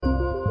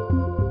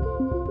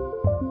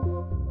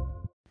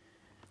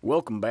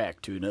Welcome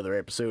back to another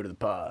episode of the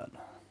pod.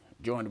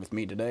 Joined with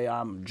me today,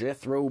 I'm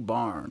Jethro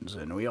Barnes,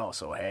 and we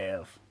also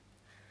have...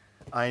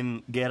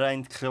 I'm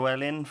Geraint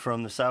Llewellyn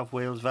from the South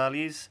Wales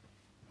Valleys.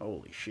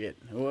 Holy shit.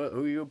 Who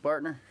are you,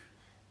 partner?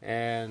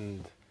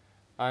 And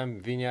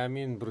I'm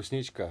Veniamin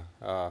Brusnichka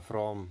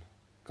from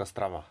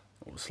Kostroma.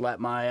 Well, slap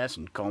my ass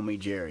and call me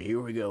Jerry. Here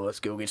we go.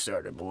 Let's go get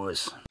started,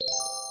 boys.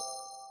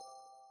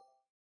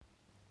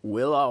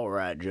 Well, all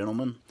right,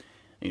 gentlemen.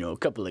 A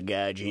couple of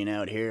guys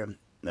out here.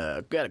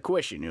 Got a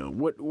question.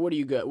 What do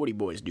you got? What do you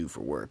boys do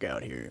for work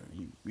out here?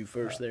 You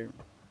first there.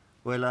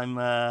 Well, I'm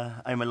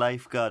a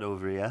lifeguard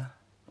over here.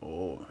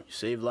 Oh, you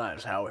save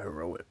lives. How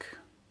heroic.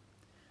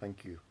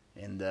 Thank you.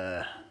 And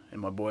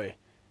my boy,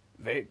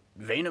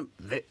 Vena.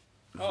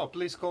 Oh,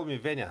 please call me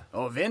Venya.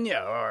 Oh,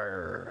 Venya.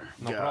 Or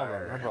No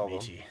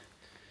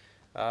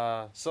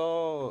problem.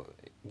 So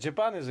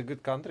Japan is a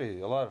good country.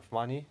 A lot of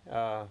money.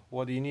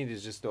 What you need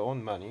is just to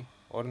earn money.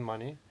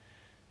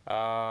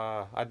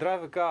 I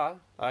drive a car.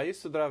 I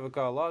used to drive a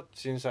car a lot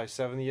since I was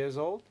 7 years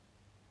old.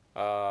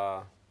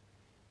 So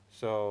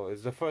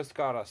it's the first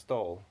car I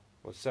stole.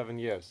 Was 7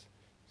 years.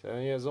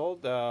 7 years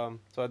old. So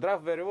I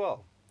drive very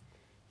well.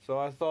 So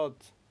I thought,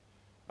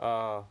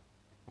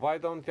 why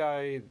don't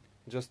I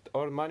just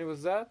earn money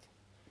with that?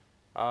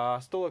 I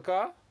stole a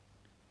car,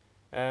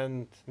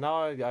 and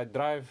now I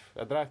drive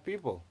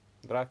people.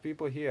 Drive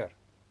people here.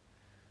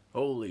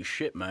 Holy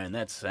shit, man!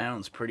 That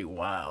sounds pretty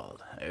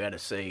wild. I gotta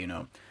say,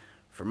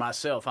 for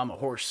myself, I'm a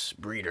horse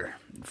breeder,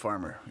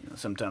 farmer.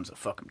 Sometimes I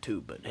fuck them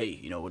too, but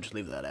hey, we'll just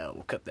leave that out.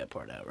 We'll cut that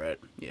part out, right?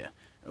 Yeah.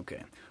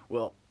 Okay.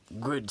 Well,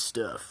 good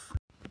stuff.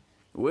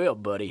 Well,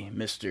 buddy,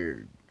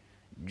 Mr.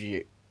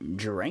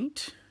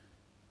 Geraint?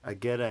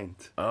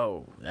 Geraint.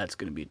 Oh, that's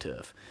gonna be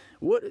tough.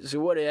 What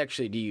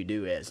actually do you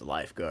do as a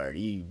lifeguard? Do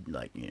you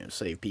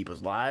save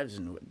people's lives,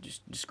 and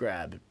just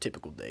describe a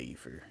typical day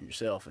for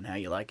yourself and how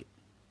you like it?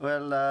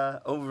 Well,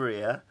 over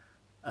here,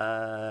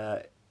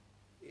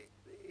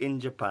 in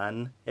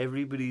Japan,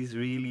 everybody's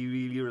really,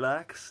 really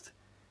relaxed.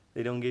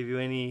 They don't give you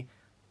an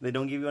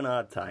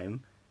hard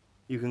time.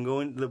 You can go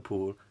into the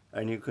pool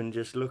and you can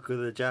just look at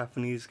the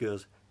Japanese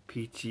girls'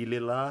 peachy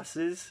little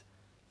asses.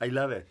 I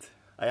love it.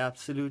 I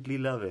absolutely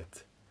love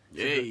it.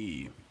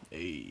 Hey.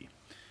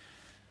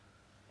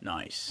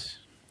 Nice.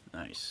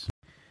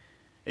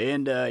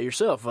 And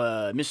yourself,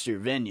 Mr.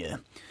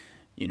 Venya,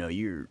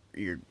 you're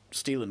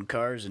stealing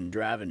cars and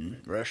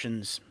driving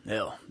Russians.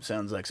 Hell,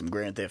 sounds like some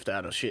Grand Theft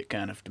Auto shit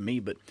kind of to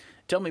me, but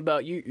tell me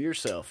about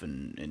yourself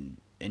and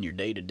your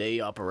day-to-day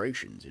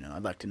operations.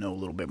 I'd like to know a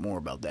little bit more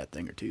about that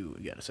thing or two.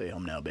 You gotta say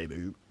home now,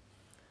 baby.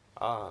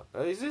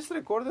 Is this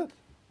recorded?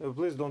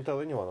 Please don't tell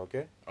anyone,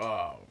 okay?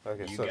 Oh,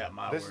 okay. You So got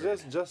my this word.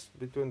 is just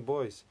between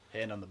boys.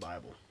 Hand on the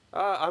Bible.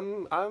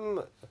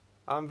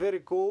 I'm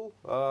very cool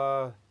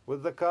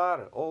with the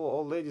car.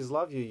 All ladies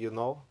love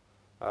you.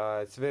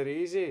 It's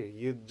very easy.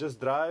 You just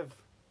drive,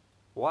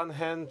 one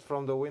hand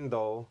from the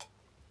window,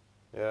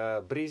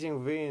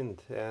 breathing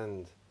wind,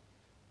 and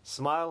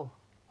smile.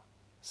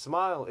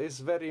 Smile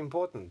is very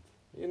important.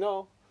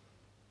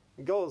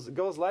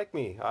 Girls like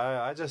me.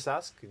 I just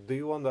ask, do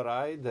you want to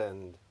ride?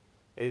 And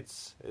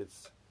it's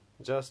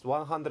just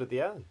 100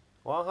 yen.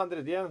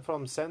 100 yen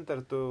from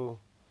center to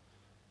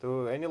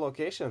any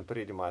location,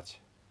 pretty much.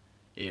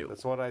 Ew.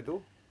 That's what I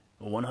do.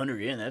 100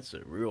 yen, that's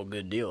a real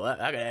good deal. I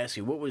gotta ask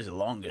you, what was the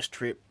longest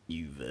trip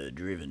you've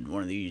driven?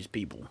 One of these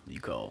people you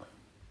call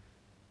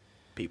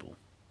people.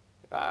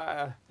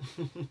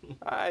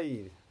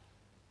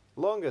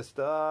 Longest.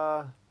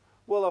 Well,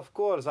 of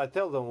course, I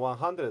tell them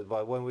 100,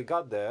 but when we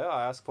got there,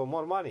 I ask for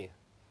more money.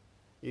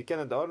 You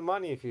cannot earn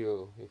money if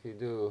you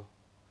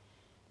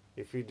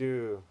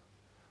do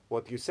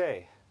what you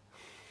say.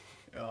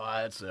 Oh,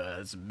 that's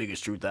the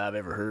biggest truth I've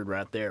ever heard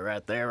right there,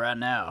 right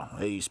now.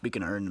 Hey,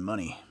 speaking of earning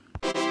money.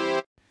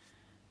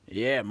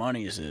 Yeah,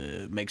 money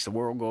makes the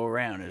world go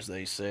around, as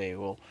they say.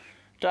 Well,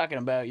 talking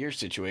about your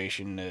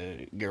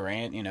situation,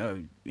 Geraint,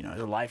 as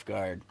a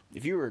lifeguard,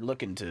 if you were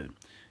looking to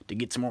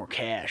get some more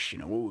cash,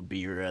 what would be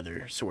your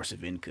other source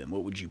of income?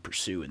 What would you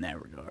pursue in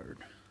that regard?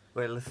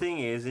 Well, the thing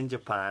is, in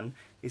Japan,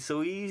 it's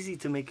so easy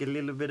to make a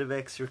little bit of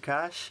extra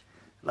cash.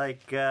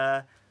 Like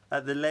at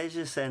the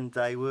leisure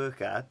centre I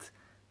work at,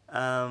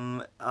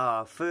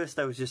 first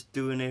I was just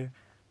doing it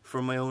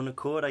from my own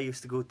accord. I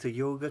used to go to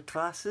yoga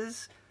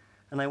classes,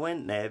 and I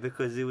went there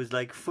because it was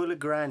like full of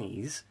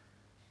grannies.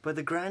 But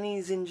the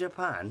grannies in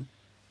Japan,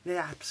 they're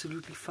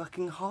absolutely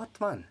fucking hot,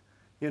 man.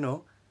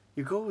 You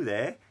go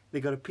there, they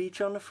got a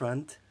peach on the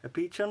front, a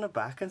peach on the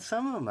back, and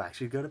some of them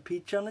actually got a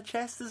peach on the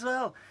chest as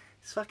well.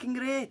 It's fucking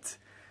great.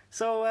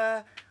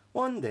 So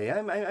one day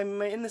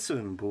I'm in the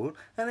swimming pool,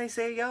 and they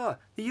say, the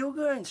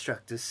yoga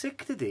instructor's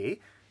sick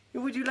today.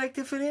 Would you like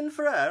to fill in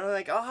for her? And I'm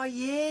like, oh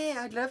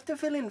yeah, I'd love to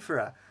fill in for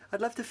her.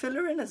 I'd love to fill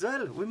her in as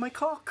well with my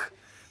cock.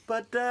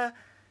 But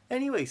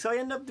anyway, so I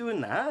ended up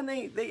doing that, and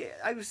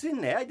I was in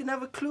there, I didn't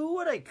have a clue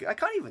I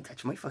can't even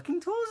touch my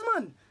fucking toes,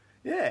 man.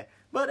 Yeah,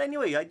 but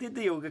anyway, I did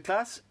the yoga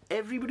class.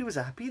 Everybody was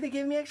happy. They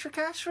gave me extra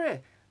cash for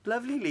it.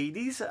 Lovely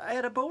ladies. I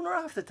had a boner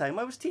half the time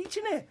I was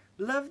teaching it.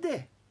 Loved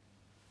it.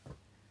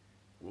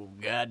 Well,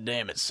 God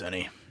damn it,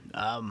 Sonny.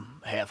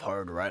 I'm half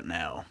hard right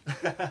now.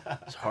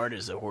 As hard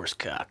as a horse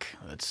cock.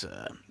 Let's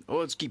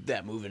keep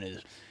that moving.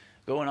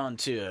 Going on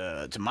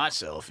to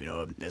myself,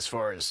 as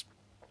far as,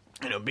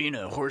 being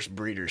a horse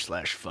breeder /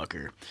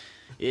 fucker,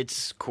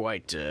 it's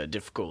quite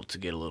difficult to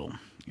get a little,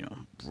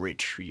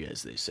 rich,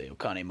 as they say.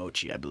 Okane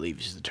mochi, I believe,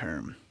 is the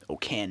term.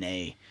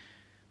 Okane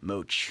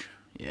moch.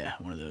 Yeah,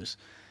 one of those.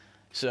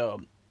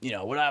 So,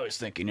 what I was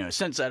thinking,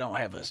 since I don't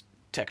have a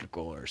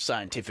technical or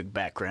scientific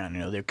background,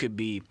 there could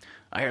be,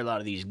 I hear a lot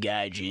of these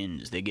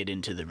gaijins, they get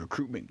into the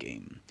recruitment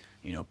game,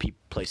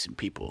 placing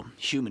people,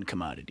 human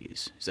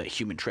commodities. Is that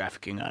human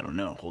trafficking? I don't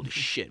know. Holy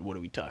shit, what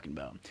are we talking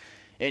about?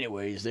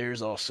 Anyways,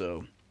 there's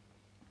also,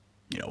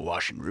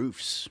 washing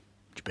roofs.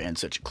 Japan's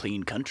such a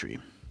clean country.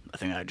 I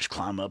think I just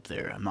climb up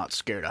there. I'm not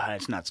scared of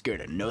heights, not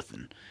scared of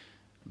nothing.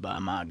 By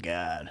my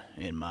God,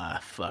 in my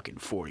fucking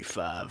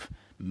 45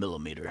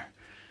 millimeter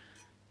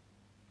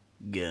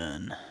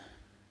gun.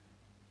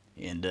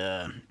 And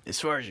as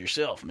far as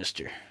yourself,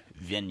 Mr.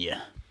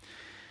 Venya,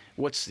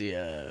 what's the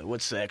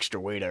extra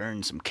way to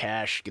earn some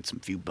cash, get some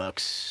few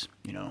bucks,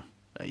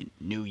 a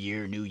new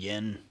year, new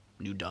yen,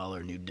 new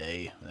dollar, new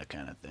day, that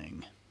kind of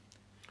thing?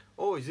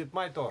 Oh, is it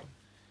my turn?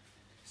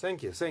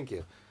 Thank you.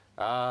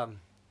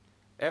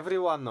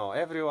 Everyone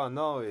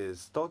know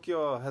is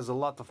Tokyo has a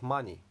lot of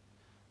money.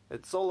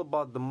 It's all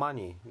about the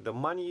money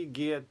you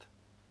get,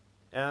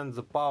 and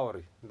the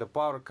power. The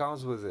power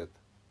comes with it.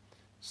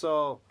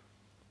 So,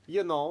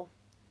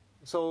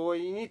 so what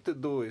you need to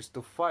do is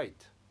to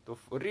fight,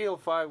 real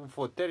fight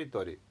for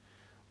territory.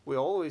 We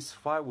always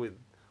fight with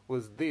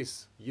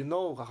this. You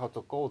know how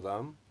to call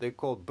them? They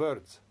call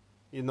birds.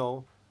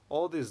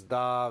 All these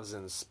doves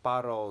and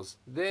sparrows.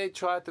 They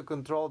try to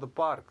control the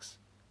parks,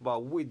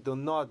 but we do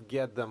not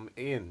get them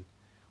in.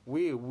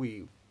 We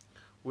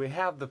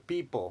have the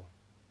people.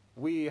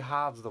 We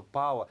have the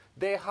power.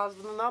 They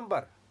have the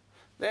number.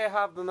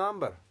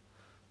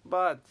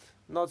 But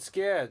not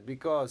scared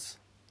because,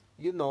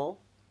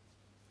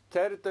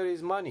 territory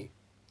is money,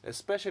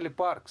 especially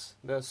parks.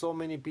 There are so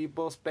many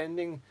people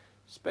spending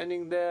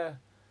their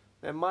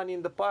money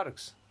in the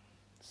parks.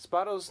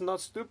 Sparrows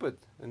not stupid,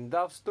 and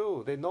doves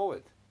too. They know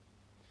it.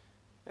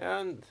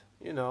 And,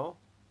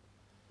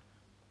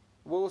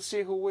 we'll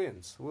see who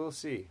wins. We'll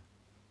see.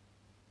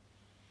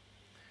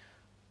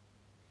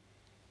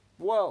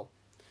 Well,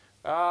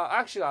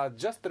 actually, I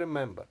just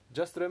remember.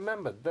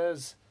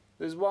 There's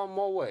one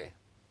more way.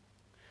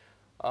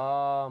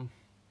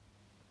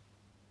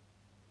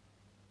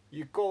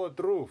 You call it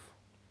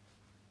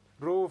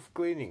roof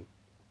cleaning.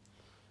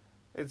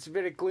 It's a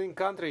very clean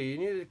country. You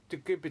need to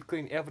keep it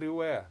clean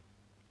everywhere.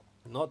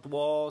 Not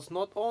walls,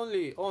 not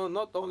only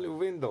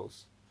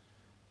windows.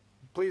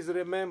 Please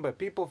remember,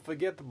 people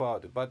forget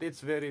about it, but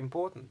it's very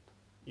important.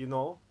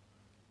 You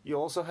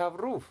also have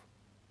roof.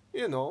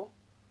 No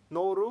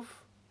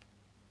roof,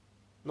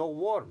 no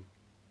warm.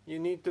 You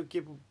need to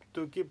keep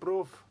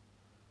roof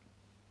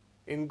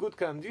in good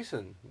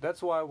condition.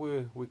 That's why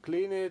we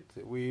clean it.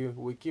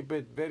 We keep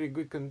it very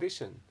good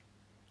condition.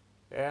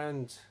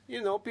 And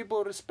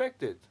people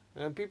respect it,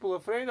 and people are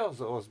afraid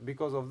of us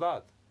because of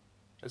that.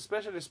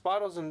 Especially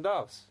sparrows and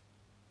doves.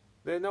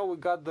 They know we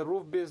got the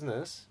roof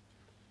business,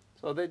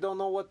 so they don't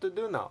know what to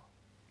do now.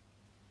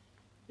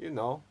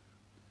 Yeah,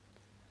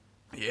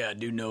 I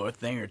do know a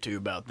thing or two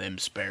about them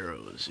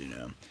sparrows,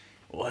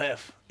 Well,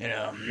 as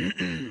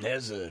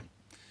a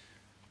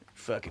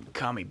fucking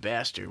commie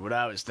bastard, what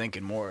I was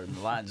thinking more in the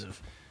lines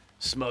of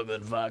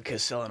smuggling vodka,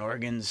 selling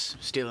organs,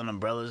 stealing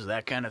umbrellas,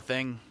 that kind of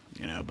thing,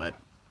 but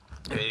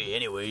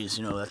anyways,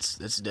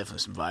 that's definitely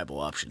some viable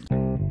options.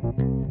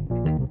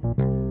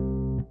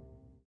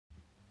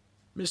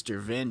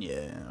 Mr.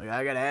 Venya,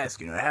 I gotta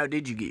ask, how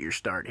did you get your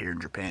start here in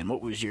Japan?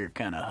 What was your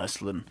kind of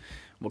hustling?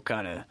 What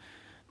kind of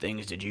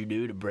things did you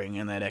do to bring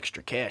in that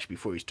extra cash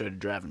before you started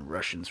driving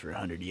Russians for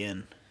 100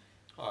 yen?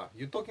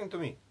 You talking to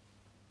me?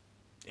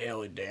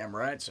 Hell, damn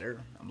right, sir.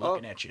 I'm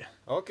looking at you.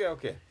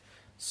 Okay.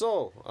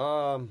 So,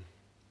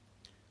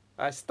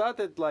 I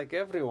started like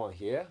everyone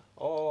here,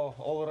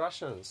 all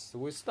Russians.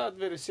 We start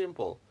very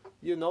simple.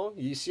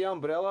 You see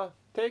umbrella,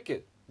 take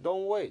it.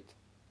 Don't wait.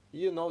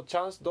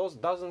 Chance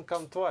doesn't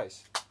come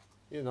twice.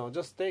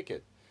 Just take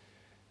it.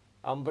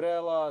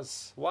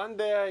 Umbrellas. One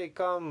day I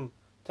come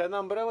 10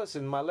 umbrellas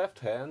in my left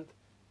hand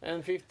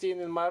and 15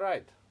 in my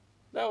right.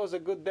 That was a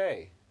good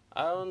day.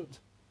 I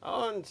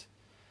earned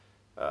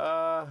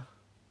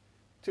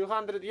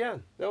 200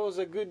 yen. That was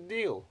a good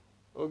deal.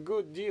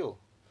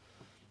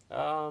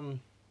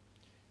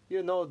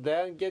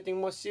 Then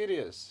getting more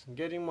serious.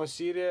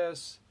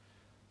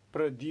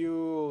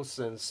 Produce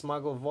and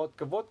smuggle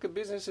vodka. Vodka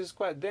business is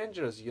quite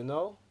dangerous, You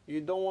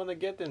don't want to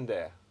get in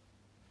there.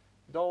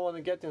 All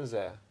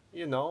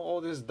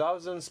these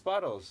doves and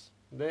sparrows.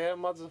 They are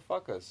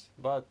motherfuckers.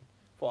 But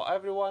for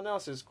everyone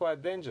else, it's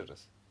quite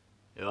dangerous.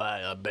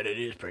 I bet it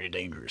is pretty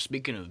dangerous.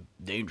 Speaking of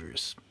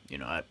dangerous,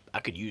 I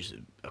could use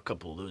a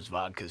couple of those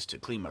vodkas to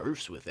clean my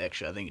roofs with.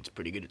 Actually, I think it's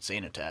pretty good at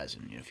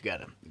sanitizing, if you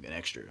got an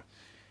extra.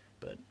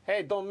 But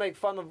hey, don't make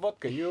fun of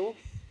vodka, you.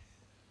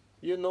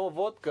 you know,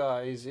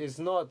 vodka is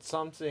not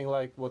something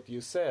like what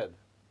you said.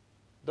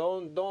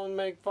 Don't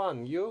make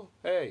fun. You,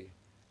 hey,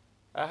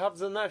 I have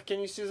the knife.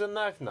 Can you see the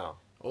knife now?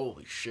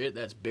 Holy shit,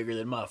 that's bigger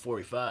than my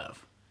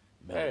 45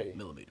 Hey.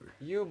 millimeter.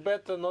 You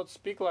better not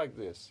speak like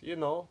this. You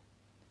know,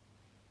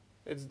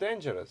 it's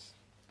dangerous.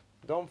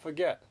 Don't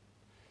forget.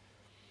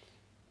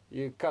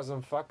 You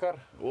cousin fucker.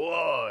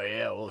 Whoa,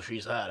 yeah, well,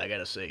 she's hot. I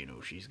gotta say,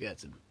 she's got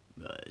some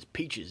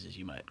peaches, as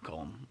you might call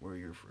them, where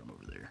you're from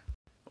over there.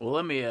 Well,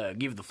 let me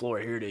give the floor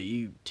here to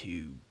you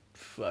two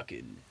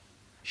fucking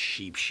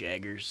sheep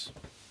shaggers.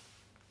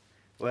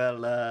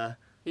 Well,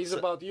 He's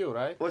about you,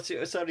 right? what's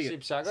your sorry,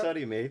 Sheep shagger?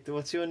 sorry, mate.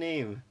 What's your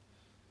name?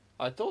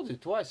 I told you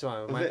twice.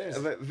 My name is...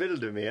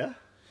 Vildemir.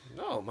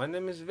 No, my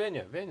name is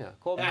Venya. Venya.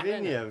 Call me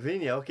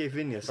Vinya. Okay,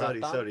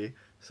 Vinya.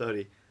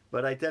 Sorry.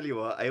 But I tell you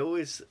what,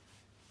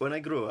 when I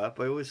grew up,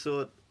 I always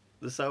thought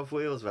the South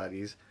Wales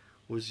valleys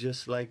was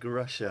just like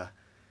Russia.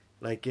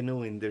 Like, in the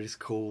winter it's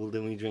cold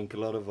and we drink a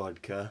lot of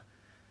vodka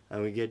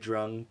and we get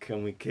drunk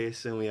and we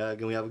kiss and we hug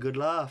and we have a good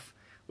laugh.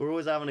 We're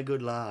always having a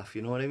good laugh,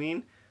 you know what I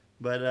mean?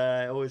 But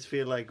I always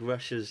feel like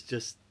Russia's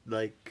just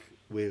like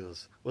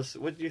Wales.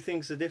 What do you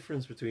think's the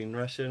difference between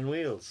Russia and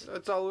Wales?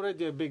 It's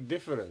already a big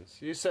difference.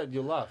 You said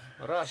you laugh.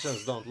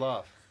 Russians don't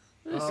laugh.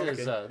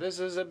 This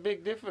is a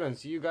big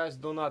difference. You guys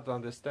do not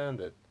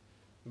understand it.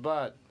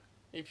 But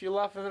if you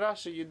laugh in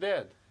Russia, you're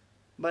dead.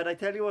 But I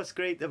tell you what's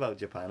great about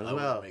Japan as I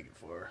well. wouldn't make it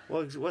for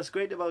her. What's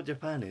great about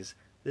Japan is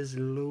there's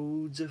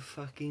loads of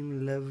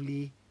fucking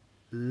lovely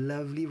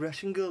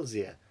Russian girls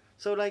here.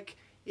 So like,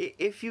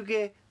 if you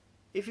get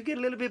a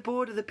little bit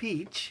bored of the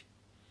peach,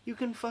 you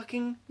can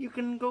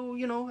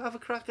go, have a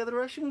crack at the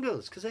Russian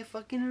girls because they're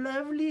fucking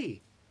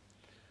lovely.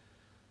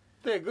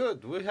 They're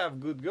good. We have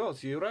good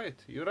girls. You're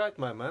right,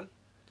 my man.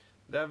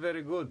 They're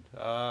very good.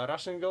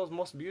 Russian girls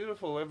most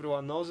beautiful.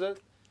 Everyone knows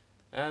it.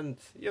 And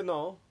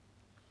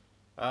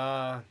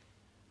I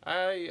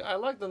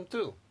like them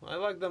too.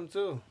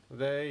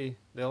 They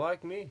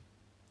like me.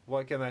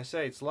 What can I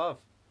say? It's love.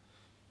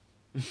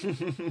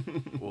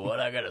 What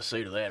I gotta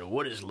say to that?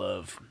 What is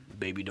love?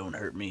 Baby, don't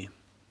hurt me.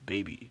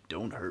 Baby,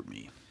 don't hurt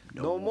me.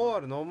 No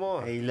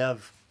more. Hey,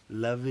 love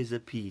is a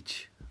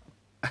peach.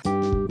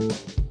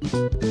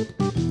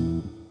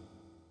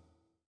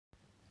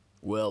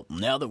 Well,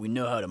 now that we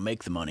know how to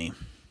make the money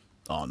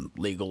on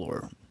legal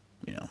or,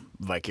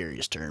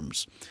 vicarious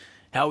terms,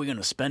 how are we going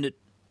to spend it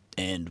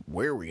and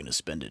where are we going to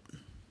spend it?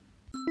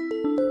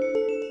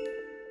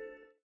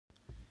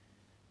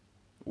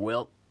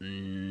 Well,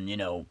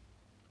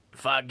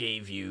 if I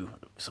gave you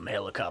some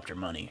helicopter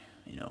money,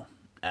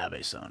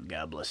 Abe-san,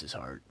 God bless his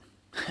heart.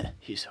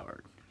 His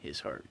heart,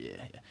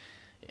 yeah.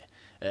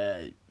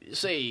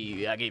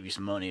 Say I gave you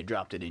some money,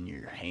 dropped it in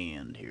your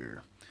hand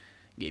here.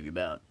 Gave you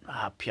about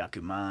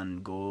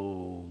hapyakuman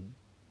go.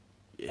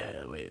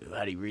 Yeah, wait,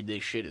 how do you read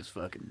this shit? It's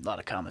fucking a lot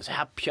of commas.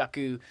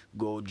 Hapyaku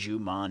go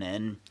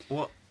jumanen.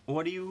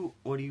 What are you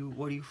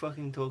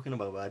fucking talking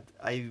about, bud?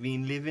 I've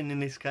been living in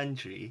this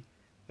country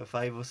for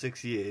 5 or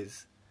 6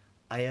 years.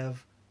 I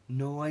have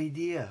no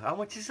idea. How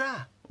much is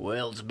that?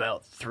 Well, it's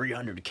about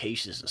 300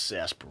 cases of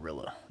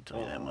sarsaparilla. I'll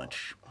tell you that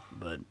much.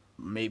 But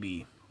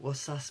maybe.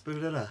 What's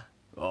sarsaparilla?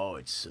 Oh,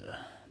 it's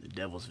the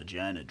devil's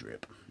vagina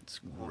drip. It's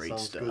great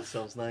sounds stuff. Good,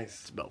 sounds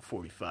nice. It's about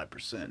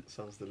 45%.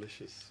 Sounds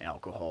delicious.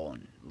 Alcohol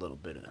and a little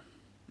bit of,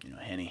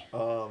 Henny.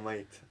 Oh,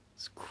 mate.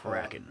 It's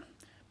cracking.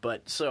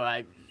 But so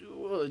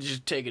we'll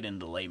just take it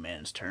into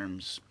layman's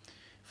terms.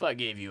 If I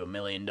gave you $1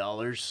 million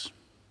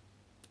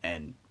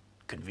and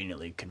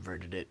conveniently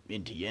converted it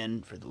into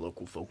yen for the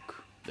local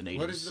folk, the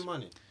natives. What is the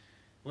money?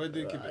 Where do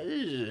you keep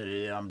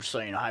it? I'm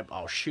saying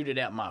I'll shoot it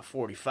at my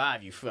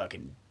 45. You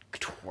fucking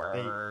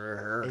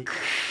twerk.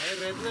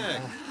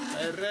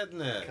 Hey,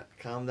 redneck.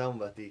 Calm down,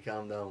 buddy.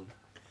 Calm down.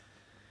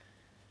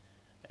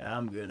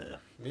 I'm gonna.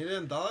 $1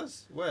 million?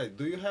 Wait,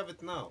 do you have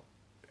it now?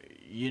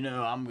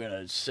 I'm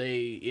gonna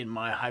say in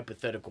my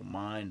hypothetical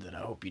mind that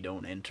I hope you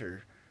don't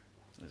enter.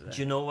 Do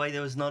you know why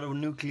there was not a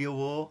nuclear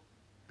war?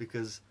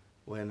 Because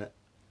when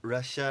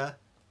Russia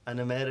and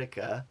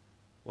America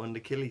wanted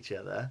to kill each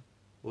other,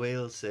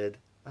 Wales said,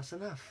 "That's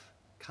enough.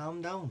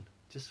 Calm down.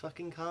 Just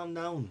fucking calm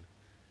down."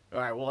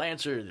 All right, well,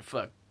 answer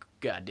the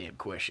goddamn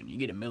question. You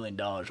get $1 million.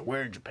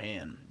 Where in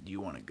Japan do you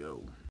want to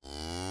go?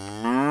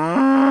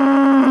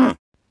 $1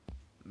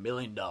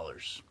 million.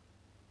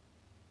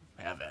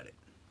 Have at it.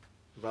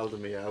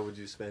 Valdemir, how would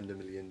you spend $1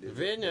 million?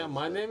 Venya,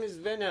 my name is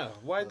Venya.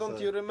 Why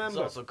don't you It's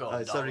remember? also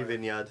called sorry, dollar.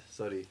 Vineyard.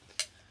 Sorry.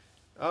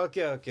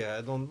 Okay,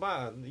 I don't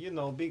mind.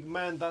 Big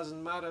man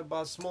doesn't matter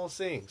about small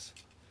things.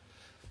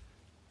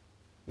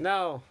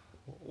 Now,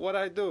 what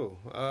I do,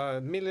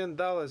 $1 million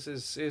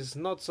is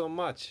not so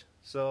much,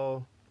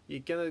 so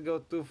you cannot go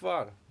too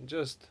far.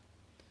 Just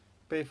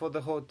pay for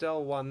the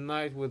hotel one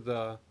night with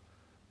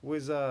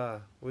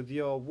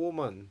your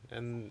woman,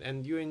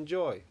 and you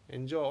enjoy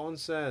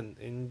onsen,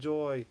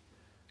 enjoy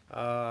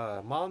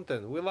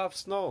mountain. We love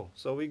snow,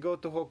 so we go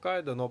to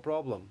Hokkaido, no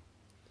problem.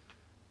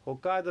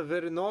 Hokkaido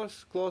very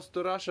north, close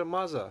to Russia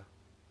Mother.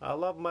 I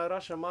love my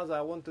Russia Mother.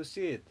 I want to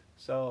see it.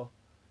 So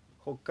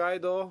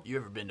Hokkaido. You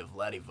ever been to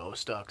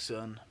Vladivostok,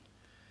 son?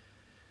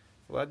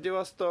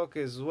 Vladivostok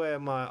is where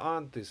my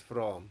aunt is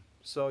from.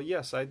 So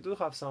yes, I do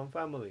have some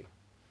family.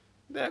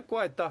 They're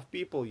quite tough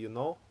people, you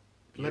know.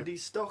 Bloody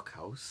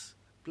stockhouse.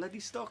 Bloody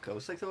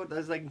stockhouse. I thought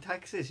that's like in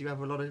Texas. You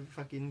have a lot of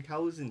fucking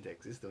cows in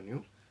Texas, don't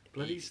you?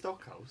 Bloody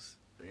stockhouse.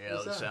 Yeah,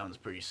 What's that that? sounds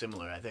pretty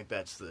similar. I think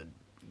that's the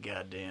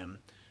goddamn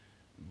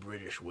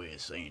British way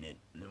of saying it.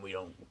 And we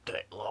don't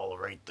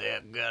tolerate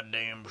that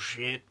goddamn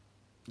shit.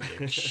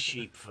 You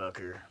sheep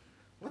fucker.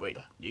 What Wait,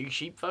 the- you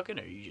sheep fucking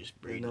or you just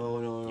breed 'em?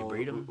 No. You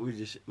breed 'em?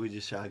 We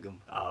just shag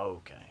them. Oh,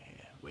 okay.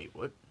 Yeah. Wait,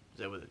 what? Is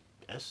that with an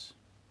S?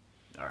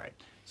 All right.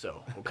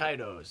 So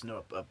Hokkaido is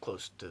up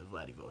close to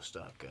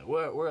Vladivostok.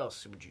 Where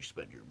else would you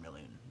spend your $1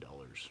 million?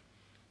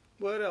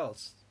 What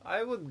else?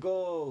 I would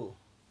go.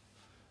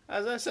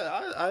 As I said,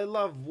 I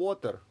love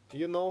water.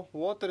 You know,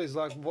 water is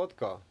like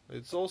vodka.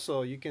 It's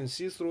also, you can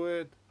see through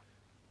it.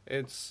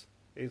 It's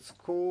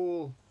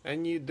cool,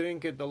 and you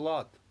drink it a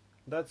lot.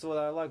 That's what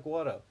I like,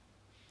 water.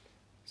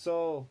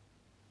 So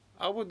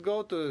I would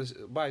go to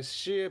by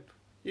ship.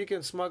 You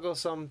can smuggle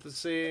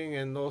something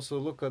and also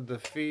look at the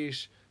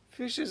fish.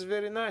 Fish is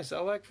very nice. I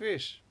like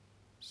fish.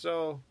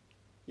 So,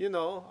 you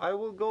know, I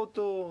will go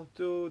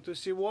to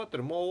see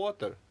water. More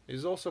water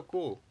is also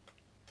cool.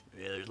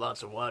 Yeah, there's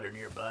lots of water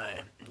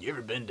nearby. You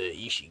ever been to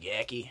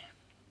Ishigaki,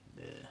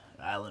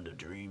 the island of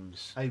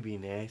dreams? I've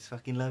been there. It's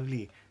fucking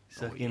lovely.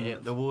 It's Oh, fucking, yeah.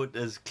 the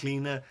water's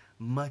cleaner,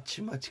 much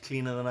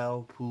cleaner than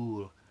our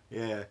pool.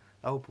 Yeah,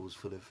 our pool's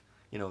full of,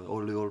 you know,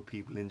 all the old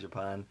people in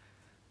Japan.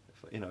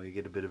 You know, you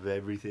get a bit of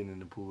everything in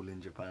the pool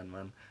in Japan,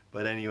 man.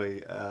 But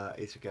anyway,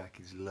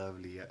 Ishigaki's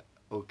lovely.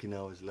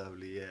 Okinawa's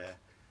lovely, yeah.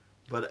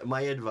 But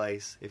my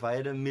advice, if I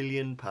had £1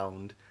 million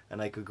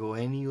and I could go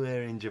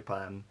anywhere in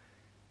Japan,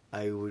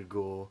 I would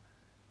go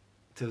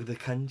to the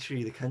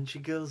country. The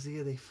country girls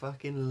here, they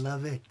fucking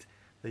love it.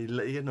 They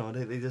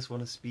just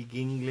want to speak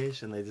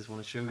English and they just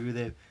want to show you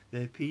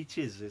their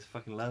peaches. They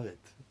fucking love it.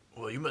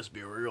 Well, you must be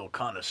a real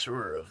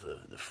connoisseur of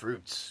the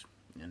fruits.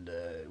 And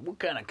what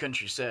kind of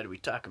countryside are we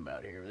talking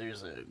about here?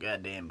 There's a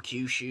goddamn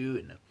Kyushu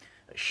and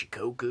a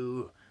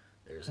Shikoku.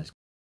 There's this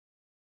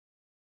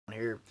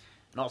here,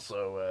 and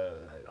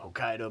also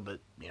Hokkaido. But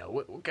you know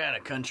what kind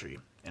of country?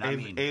 And I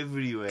mean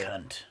everywhere,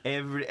 cunt.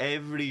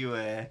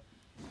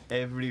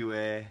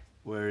 everywhere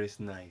where it's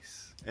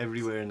nice.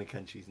 Everywhere in the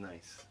country's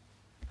nice.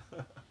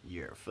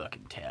 You're a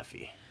fucking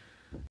taffy.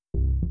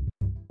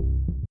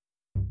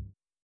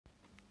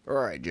 All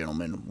right,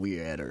 gentlemen, we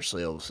had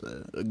ourselves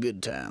a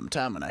good time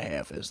and a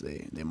half, as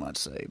they might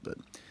say. But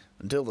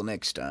until the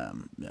next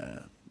time,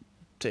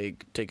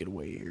 take it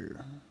away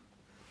here.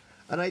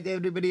 All right,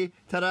 everybody.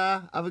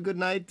 Ta-da. Have a good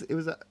night. It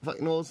was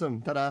fucking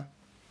awesome. Ta-da.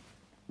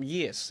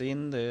 Yes,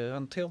 and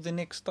until the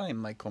next time,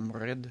 my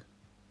comrade.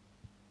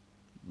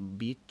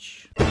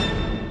 Bitch.